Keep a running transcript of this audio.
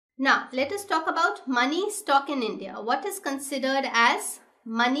Now, let us talk about money stock in India. What is considered as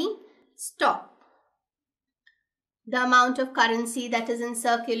money stock? The amount of currency that is in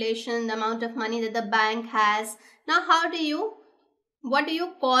circulation, the amount of money that the bank has. Now, what do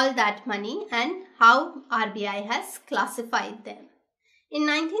you call that money and how RBI has classified them? In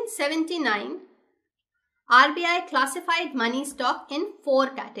 1979, RBI classified money stock in 4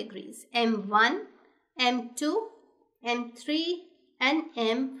 categories: M1, M2, M3 and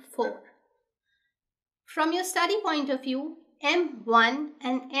M4. From your study point of view, M1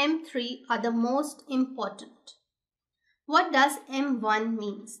 and M3 are the most important. What does M1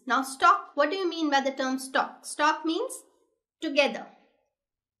 means? Now stock, what do you mean by the term stock? Stock means together.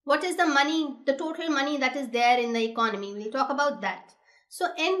 What is the money, the total money that is there in the economy? We'll talk about that. So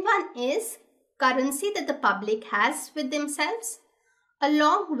M1 is currency that the public has with themselves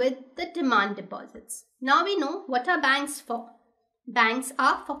along with the demand deposits. Now we know what are banks for. Banks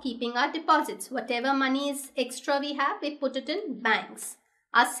are for keeping our deposits. Whatever money is extra we have, we put it in banks,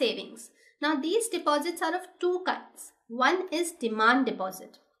 our savings. Now these deposits are of 2 kinds. One is demand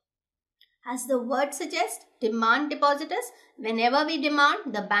deposit. As the word suggests, demand deposit is whenever we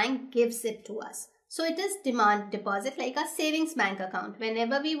demand, the bank gives it to us. So it is demand deposit, like a savings bank account.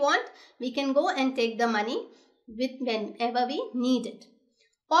 Whenever we want, we can go and take the money whenever we need it.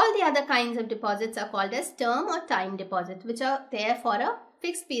 All the other kinds of deposits are called as term or time deposit, which are there for a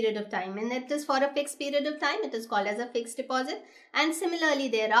fixed period of time. And it is for a fixed period of time, it is called as a fixed deposit. And similarly,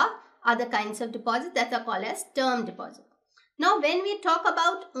 there are other kinds of deposits that are called as term deposit. Now, when we talk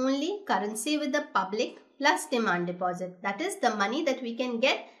about only currency with the public plus demand deposit, that is the money that we can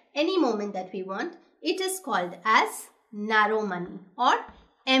get any moment that we want, it is called as narrow money or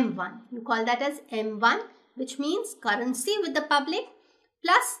M1. You call that as M1, which means currency with the public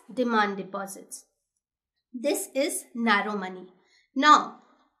plus demand deposits. This is narrow money. Now,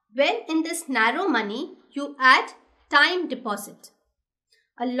 when in this narrow money, you add time deposit.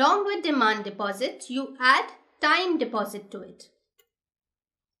 Along with demand deposit, you add time deposit to it.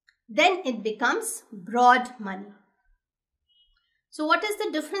 Then it becomes broad money. So what is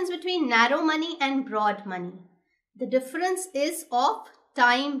the difference between narrow money and broad money? The difference is of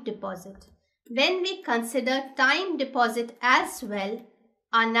time deposit. When we consider time deposit as well,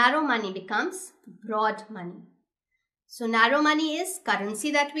 our narrow money becomes broad money. So narrow money is currency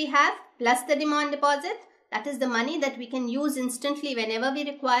that we have plus the demand deposit. That is the money that we can use instantly whenever we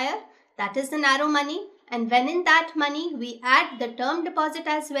require. That is the narrow money. And when in that money we add the term deposit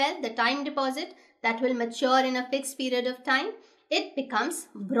as well, the time deposit that will mature in a fixed period of time, it becomes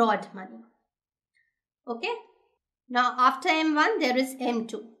broad money. Okay. Now after M1 there is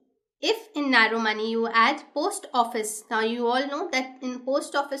M2. If in narrow money you add post office, now you all know that in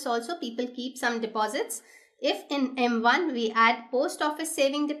post office also people keep some deposits. If in M1 we add post office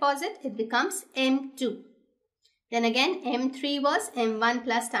saving deposit, it becomes M2. Then again M3 was M1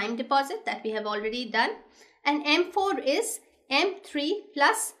 plus time deposit that we have already done. And M4 is M3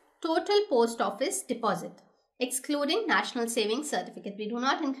 plus total post office deposit, excluding National Savings Certificate. We do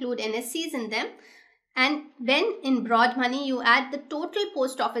not include NSCs in them. And when in broad money you add the total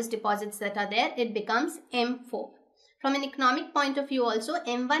post office deposits that are there, it becomes M4. From an economic point of view also,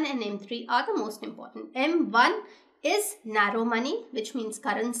 M1 and M3 are the most important. M1 is narrow money, which means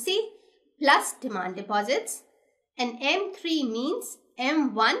currency plus demand deposits. And M3 means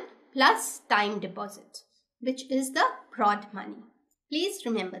M1 plus time deposit, which is the broad money. Please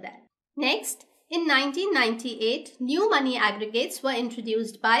remember that. Next, in 1998, new money aggregates were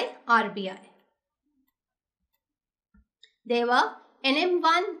introduced by RBI. They were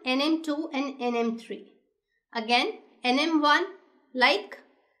NM1, NM2 and NM3. Again, NM1 like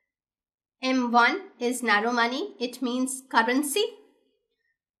M1 is narrow money. It means currency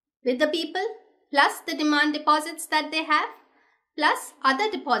with the people plus the demand deposits that they have plus other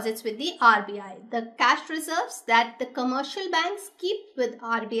deposits with the RBI. The cash reserves that the commercial banks keep with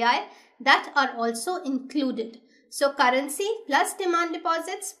RBI, that are also included. So currency plus demand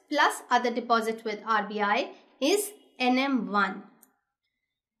deposits plus other deposit with RBI is NM1.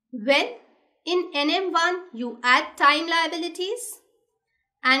 When in NM1 you add time liabilities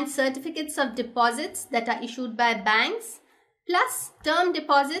and certificates of deposits that are issued by banks plus term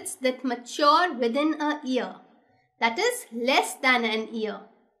deposits that mature within a year, that is less than an year.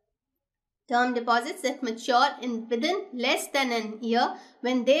 Term deposits that mature within less than an year,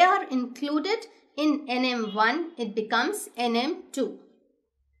 when they are included in NM1, it becomes NM2.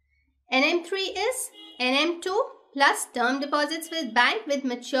 NM3 is NM2 plus term deposits with bank with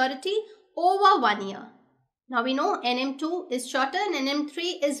maturity over 1 year. Now we know NM2 is shorter and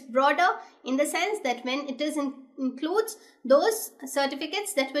NM3 is broader in the sense that when it is in includes those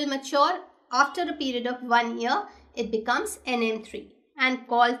certificates that will mature after a period of 1 year. It becomes NM3. And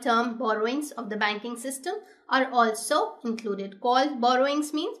call term borrowings of the banking system are also included. Call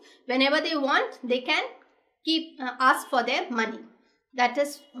borrowings means whenever they want, they can ask for their money. That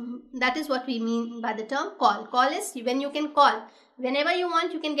is what we mean by the term call. Call is when you can call. Whenever you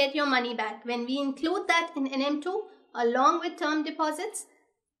want, you can get your money back. When we include that in NM2 along with term deposits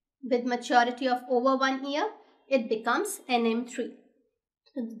with maturity of over 1 year, it becomes NM3.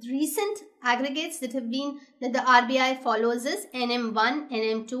 The recent aggregates that the RBI follows is NM1,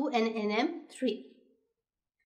 NM2 and NM3.